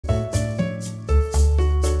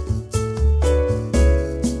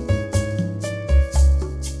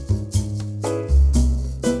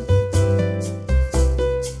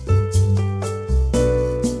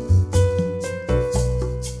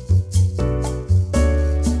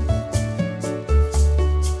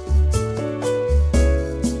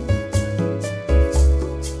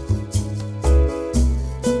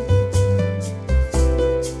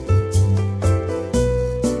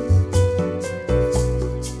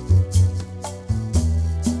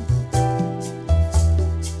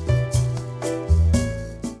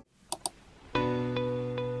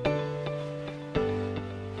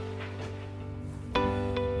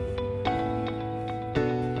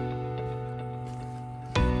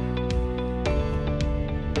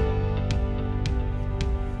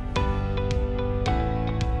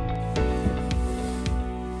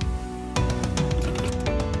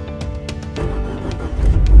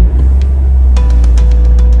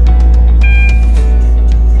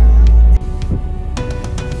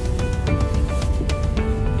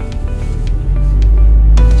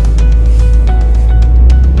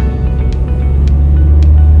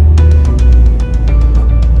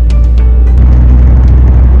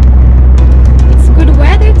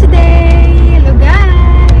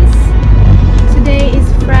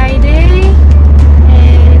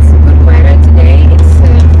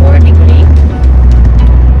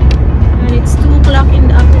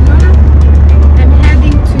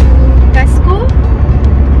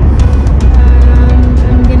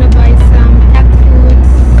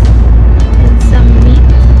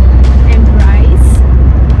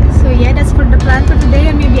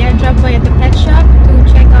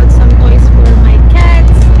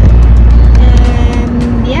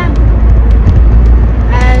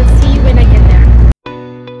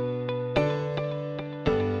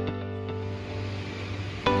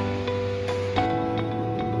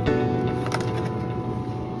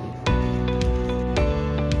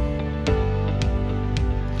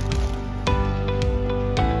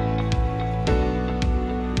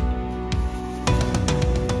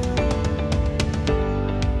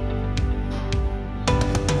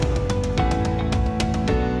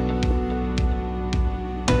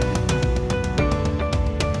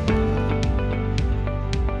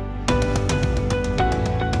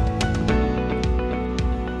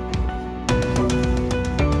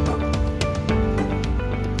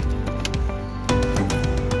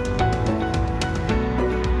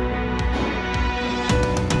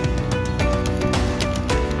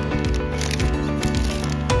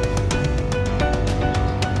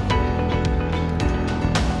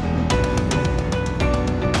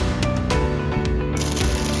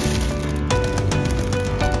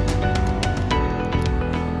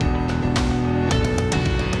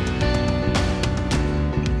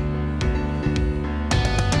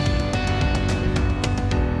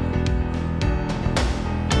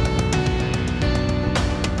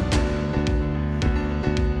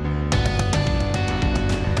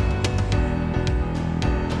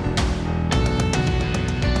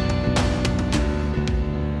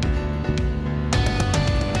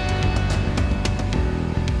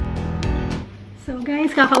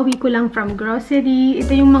kakauwi ko lang from grocery.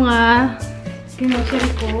 Ito yung mga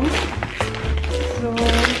grocery ko. So,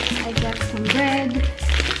 I got some bread,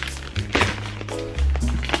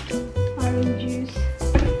 orange juice,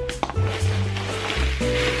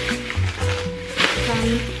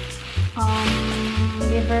 some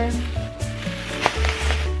liver,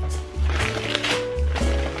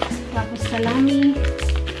 tapos salami,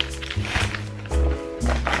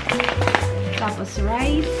 tapos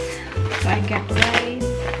rice. So I got rice,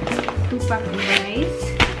 2 packs of rice,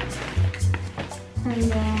 and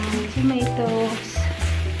then tomatoes,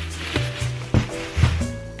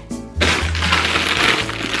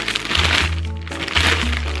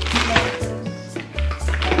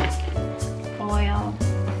 oil,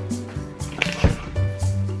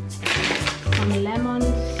 some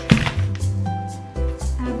lemons,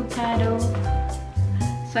 avocado.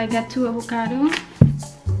 So I got 2 avocado,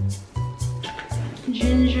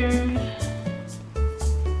 ginger,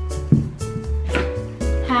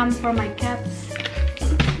 ham for my cats,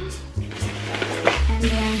 and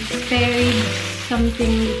then spare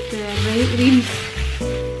something with the ribs,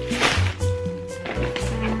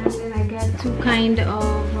 and then I got 2 kind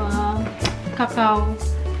of cacao.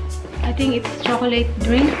 I think it's chocolate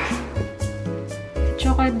drink,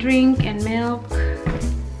 and milk,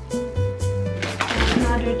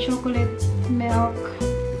 another chocolate milk.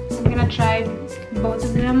 I'm gonna try both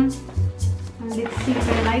of them and let's see if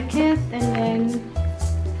I like it. And then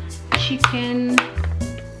chicken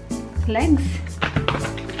legs.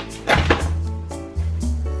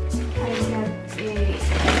 I got a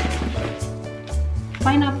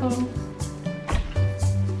pineapple,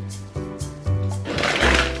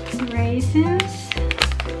 raisins,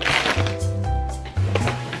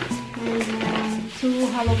 and then 2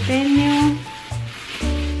 jalapeno.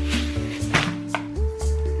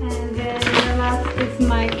 Is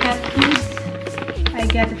my cat food. I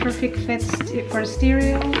got the perfect fit for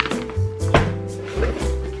cereal,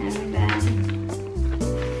 and then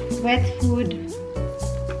wet food,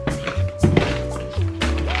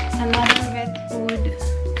 another wet food,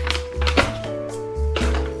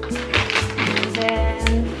 and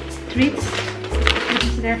then treats, which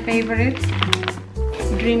is their favorite.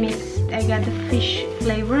 Dreamies. I got the fish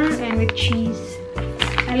flavor and with cheese.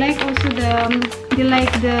 I like also they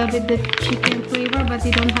like with the chicken flavor, but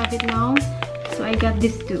they don't have it now, so I got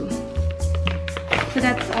this too. So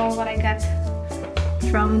that's all what I got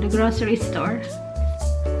from the grocery store.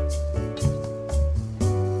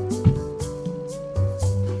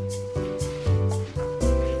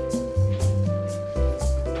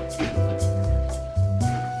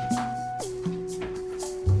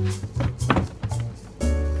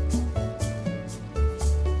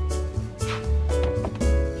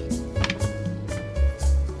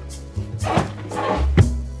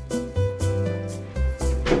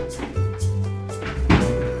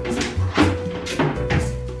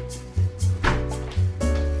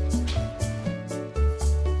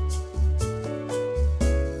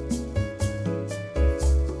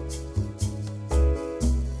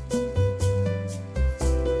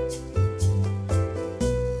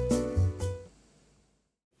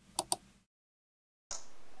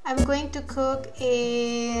 I'm going to cook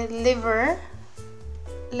a liver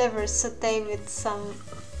sauté with some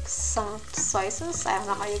soy sauce. I don't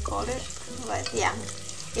know how you call it, but yeah,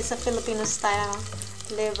 it's a Filipino style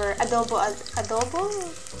liver adobo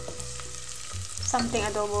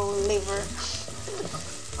liver.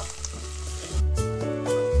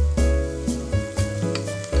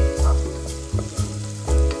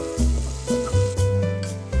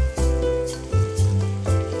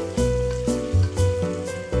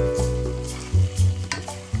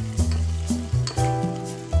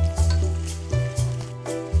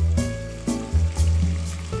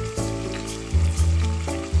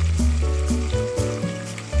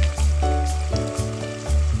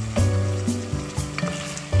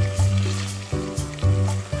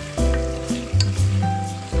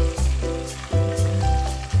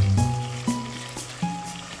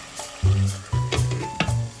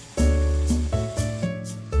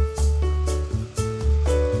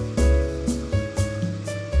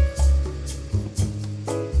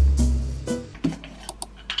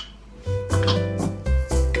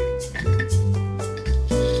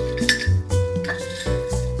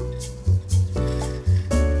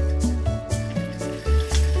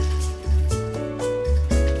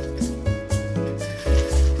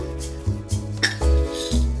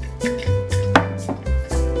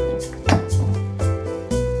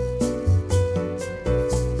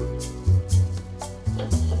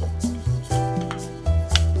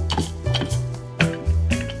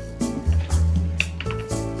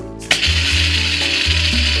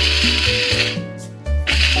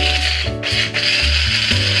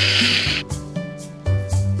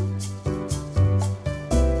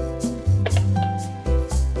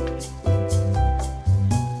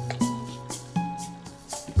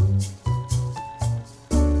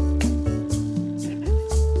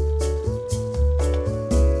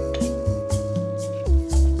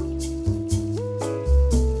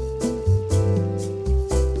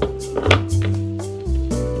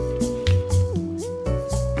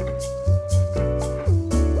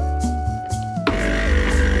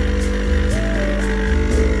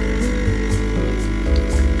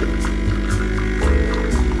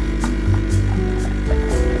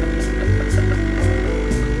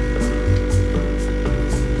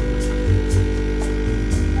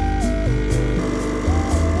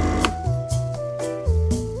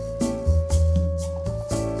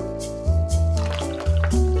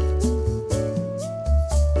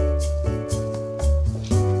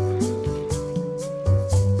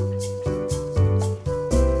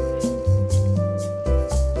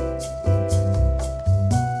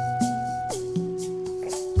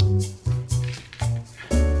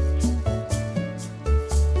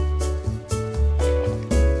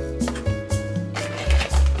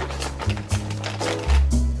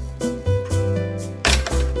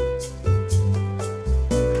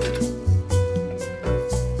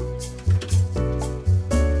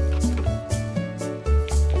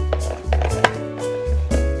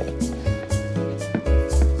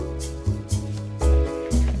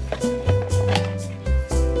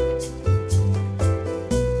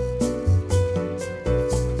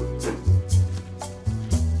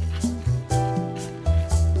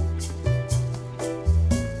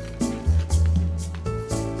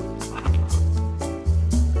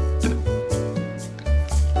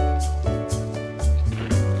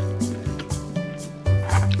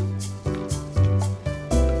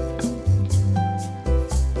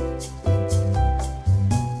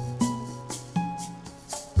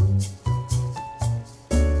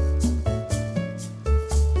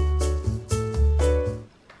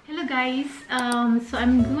 guys, so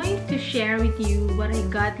I'm going to share with you what I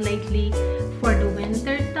got lately for the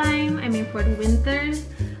winter time. I mean for the winter.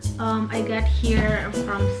 I got here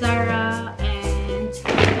from Zara and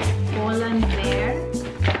PULL&BEAR,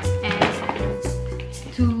 and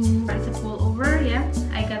it's a pullover, yeah,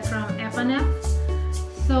 I got from F&F.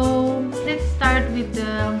 So let's start with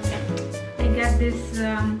the, I got this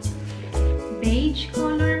beige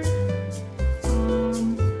color,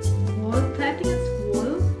 wool, I think it's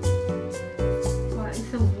wool.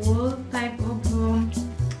 It's a wool type of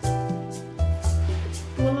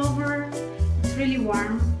pullover. It's really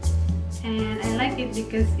warm and I like it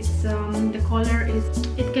because it's the color is,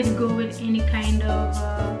 it can go with any kind of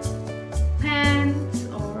pants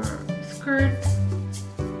or skirt.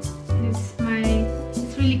 It's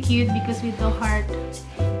really cute because with the heart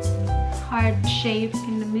shape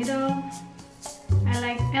in the middle.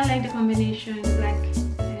 I like the combination black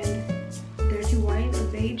and dirty white or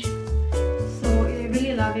beige. So I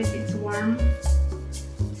really love it. It's warm.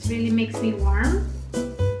 It really makes me warm.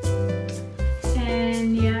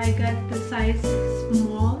 And yeah, I got the size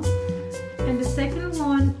small. And the second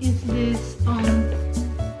one is this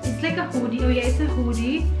it's like a hoodie. Oh yeah, it's a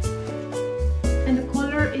hoodie. And the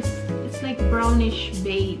color is, it's like brownish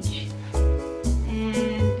beige.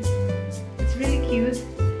 And it's really cute.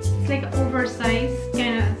 It's like an oversized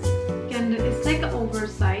it's like an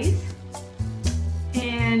oversized,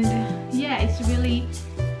 and yeah, it's really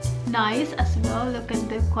nice as well. Look at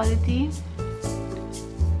the quality.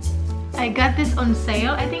 I got this on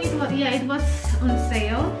sale. I think it was, yeah, it was on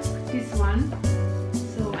sale, this one.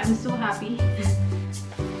 So I'm so happy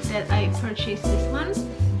that I purchased this one.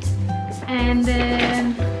 And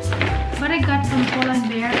then what I got from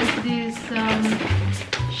PULL&BEAR is this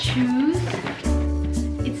shoes.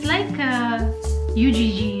 It's like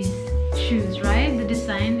UGG's shoes, right? The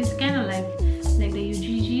design is kind of like the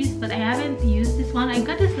UGG's, but I haven't used this one. I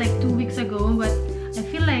got this like 2 weeks ago, but I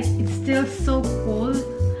feel like it's still so cold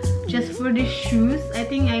just for these shoes. I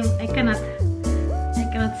think I cannot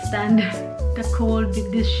stand the cold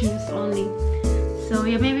with these shoes only. So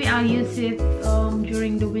yeah, maybe I'll use it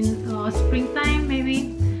during the springtime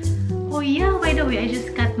maybe. Oh yeah, by the way, I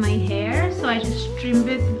just cut my hair, so I just trimmed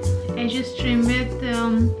it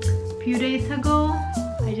a few days ago.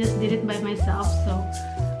 I just did it by myself. So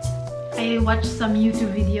I watched some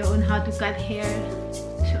YouTube video on how to cut hair,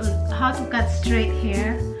 how to cut straight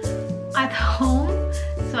hair at home.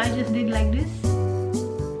 So I just did like this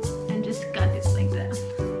and just cut it like that.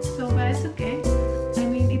 So but it's okay. I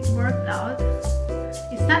mean, it worked out.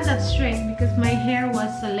 It's not that straight because my hair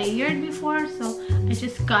was layered before, so I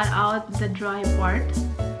just cut out the dry part.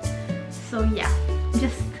 So yeah,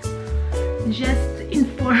 just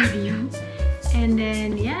inform you. And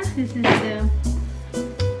then yeah, this is the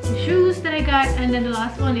shoes that I got. And then the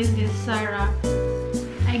last one is this Zara.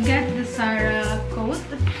 I got the Zara coat.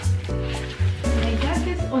 I got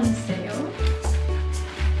this on sale.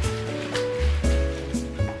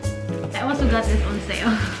 I also got this on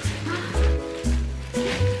sale.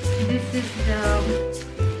 This is the,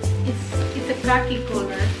 it's a khaki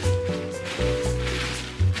color.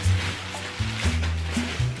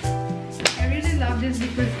 I really love this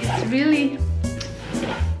because it's really,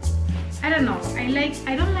 I don't know,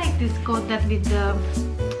 I don't like this coat that with the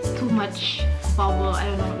too much bubble. I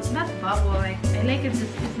don't know, it's not bubble, like I like it just,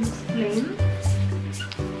 it looks plain.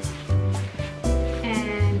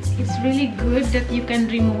 And it's really good that you can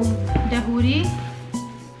remove the hoodie.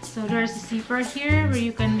 So there's a zipper here where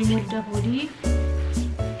you can remove the hoodie.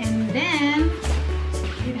 And then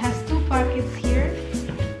it has 2 pockets here.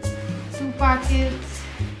 2 pockets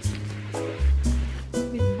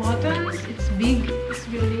with buttons. It's big. It's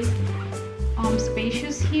really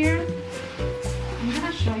spacious here. I'm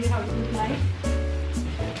gonna show you how it looks like.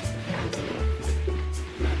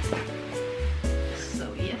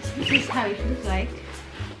 So yes, this is how it looks like.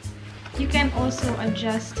 You can also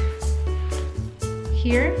adjust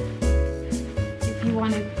here if you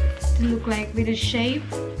want it to look like with a shape.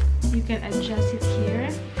 You can adjust it here.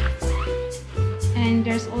 And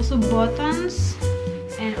there's also buttons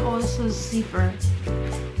and also zipper,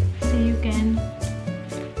 so you can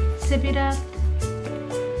zip it up.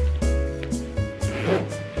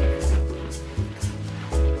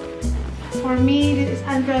 For me, this is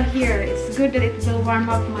until here. It's good that it will warm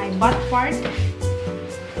up my butt part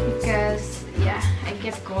because yeah, I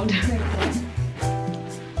get cold.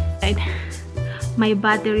 My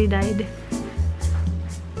battery died.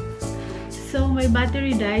 So my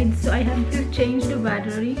battery died, so I have to change the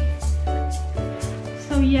battery.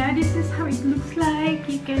 So yeah, this is how it looks like.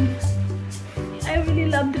 You can, I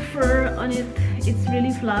really love the fur on it. It's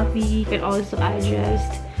really fluffy. You can also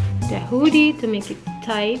adjust the hoodie to make it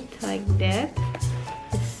tight like that.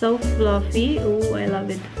 It's so fluffy. Oh, I love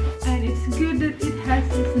it. And it's good that it has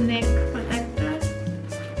this neck protector,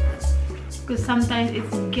 because sometimes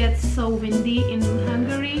it gets so windy in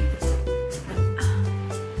Hungary.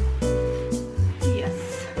 Yes,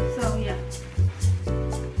 so yeah,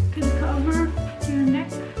 can cover your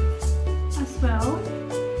neck as well.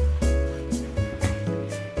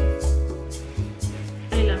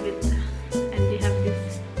 I love it. And they have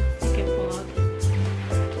this, you can pull out.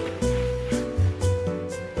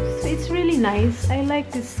 So it's really nice. I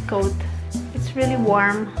like this coat. It's really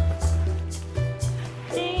warm.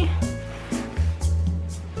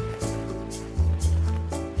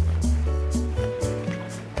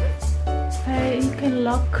 You can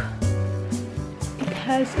lock. It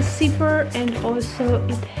has a zipper, and also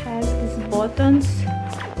it has these buttons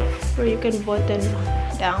where you can button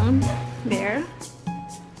down there.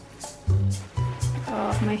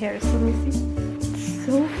 Oh, my hair is so messy. It's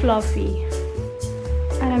so fluffy,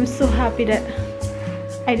 and I'm so happy that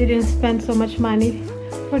I didn't spend so much money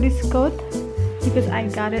for this coat because I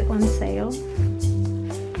got it on sale.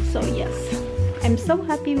 So yes, I'm so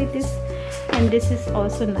happy with this. And this is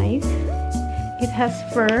also nice. It has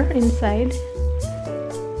fur inside.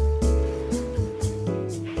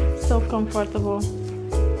 So comfortable.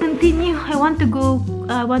 Continue. I want to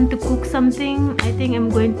cook something. I think I'm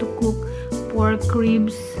going to cook pork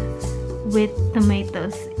ribs with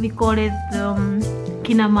tomatoes. We call it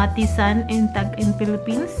kinamatisan in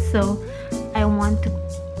Philippines. So I want to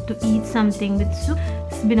eat something with soup.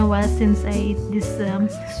 It's been a while since I ate this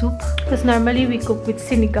soup, because normally we cook with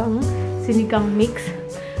sinigang mix.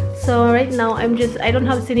 So right now I don't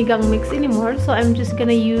have sinigang mix anymore, so I'm just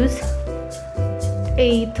gonna use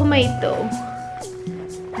a tomato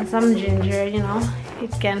and some ginger, you know.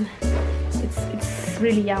 It's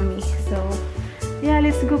really yummy. So yeah,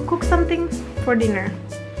 let's go cook something for dinner.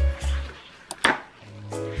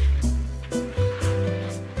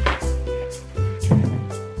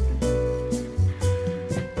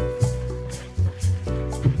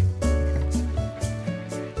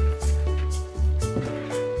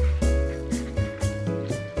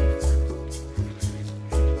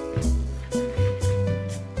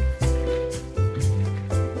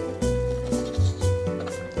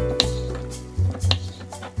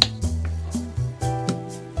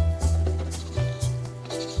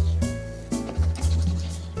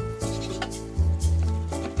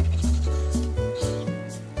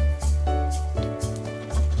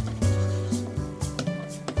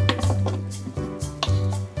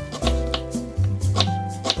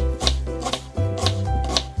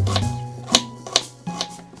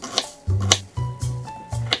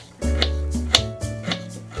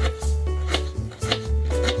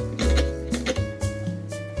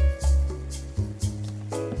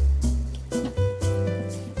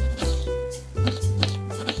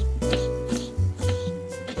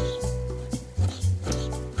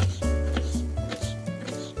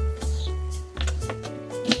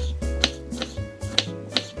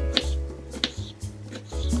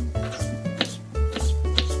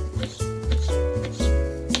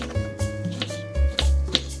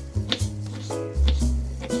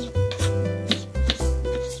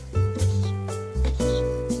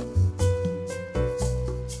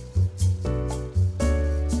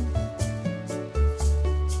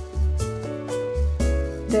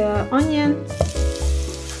 The onion,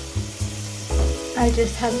 I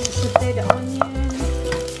just have to saute the onion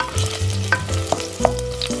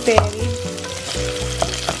very.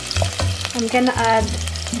 I'm gonna add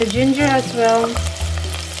the ginger as well.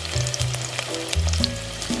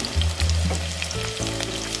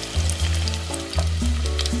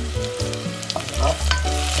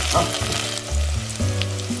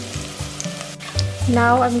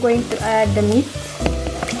 Now I'm going to add the meat.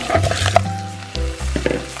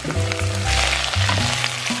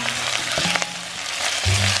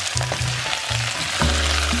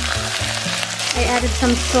 I added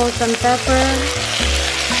some salt and pepper.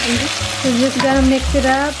 I'm just gonna mix it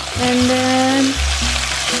up and then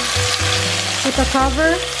put a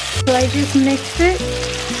cover. So I just mixed it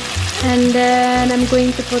and then I'm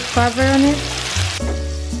going to put cover on it.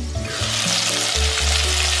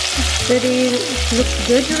 It looks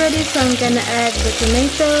good already, so I'm gonna add the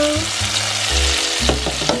tomato.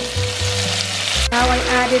 Now I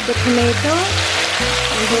added the tomato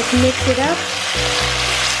and just mix it up.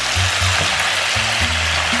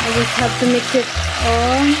 I just have to mix it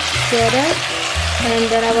all together, and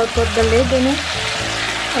then I will put the lid on it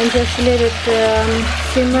and just let it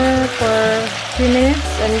simmer for 3 minutes,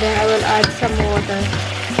 and then I will add some water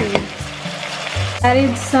to it.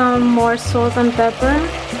 Added some more salt and pepper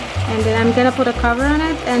And then I'm gonna put a cover on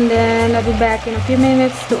it, and then I'll be back in a few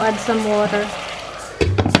minutes to add some water.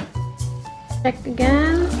 Check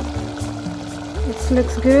again. It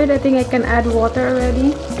looks good. I think I can add water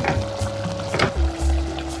already.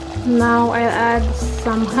 Now I'll add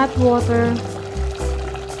some hot water.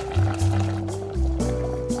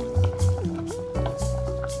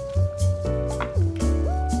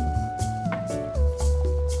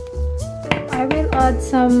 I will add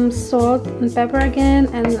some salt and pepper again,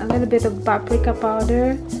 and a little bit of paprika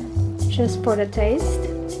powder just for the taste.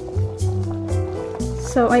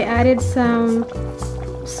 So I added some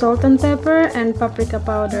salt and pepper and paprika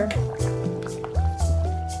powder.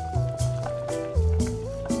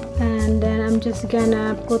 And then I'm just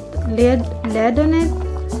gonna put lid on it.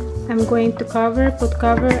 I'm going to put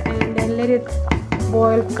cover and then let it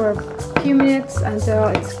boil for a few minutes until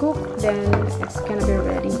it's cooked. Then it's gonna be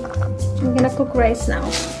ready. I'm gonna cook rice now.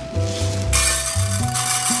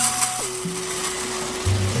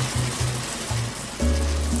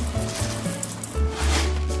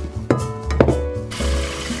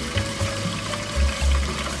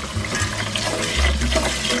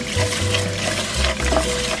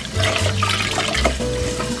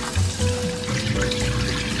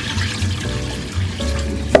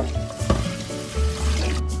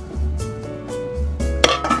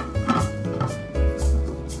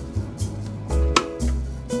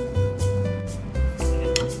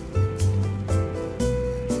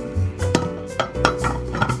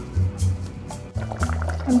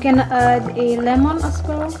 I'm gonna add a lemon as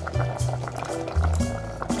well.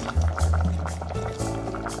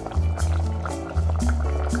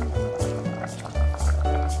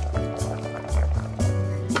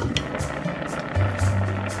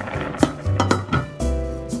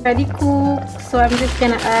 Already cooked, so I'm just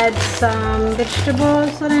gonna add some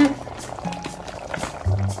vegetables on it.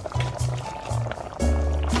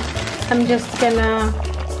 I'm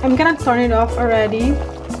gonna turn it off already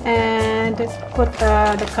and put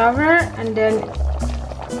the cover, and then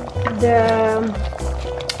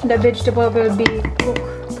the vegetable will be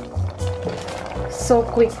cooked so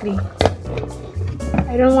quickly.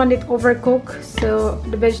 I don't want it overcooked, so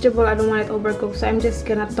the vegetable I don't want it overcooked, so I'm just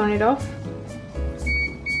gonna turn it off.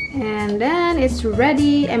 And then it's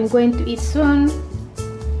ready. I'm going to eat soon.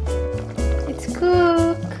 It's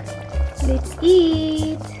cooked. Let's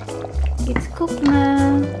eat. It's cooked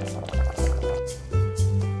now.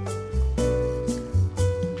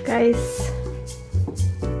 Guys,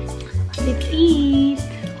 let's eat.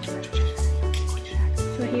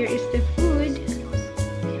 So here is the food.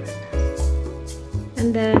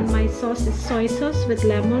 And then my sauce is soy sauce with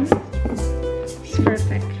lemon. It's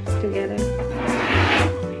perfect together.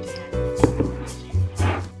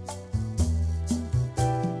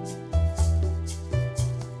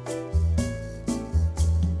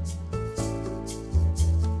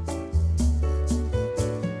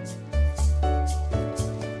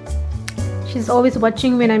 She's always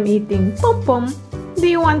watching when I'm eating. Pom Pom, do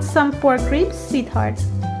you want some pork ribs, sweetheart?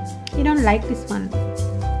 You don't like this one.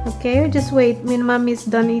 Okay, just wait. When Mommy's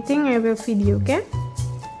done eating, I will feed you, okay?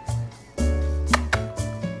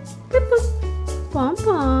 Pom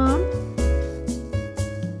Pom.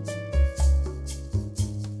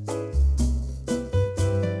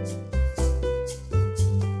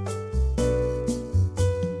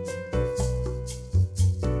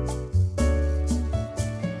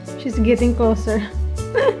 She's getting closer.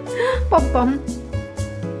 Pom Pom.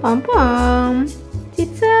 Pom Pom.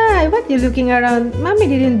 Tita, what are you looking around? Mommy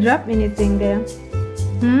didn't drop anything there.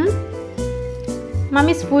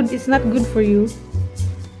 Mommy's food is not good for you.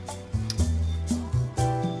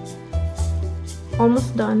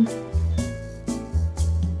 Almost done.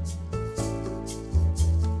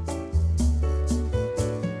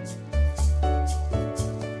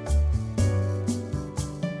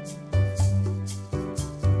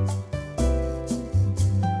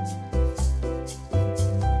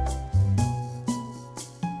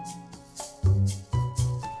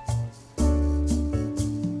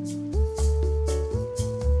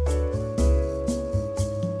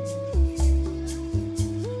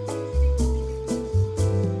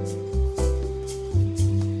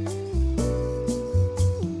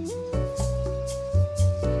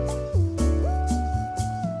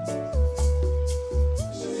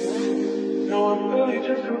 No, I'm really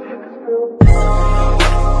just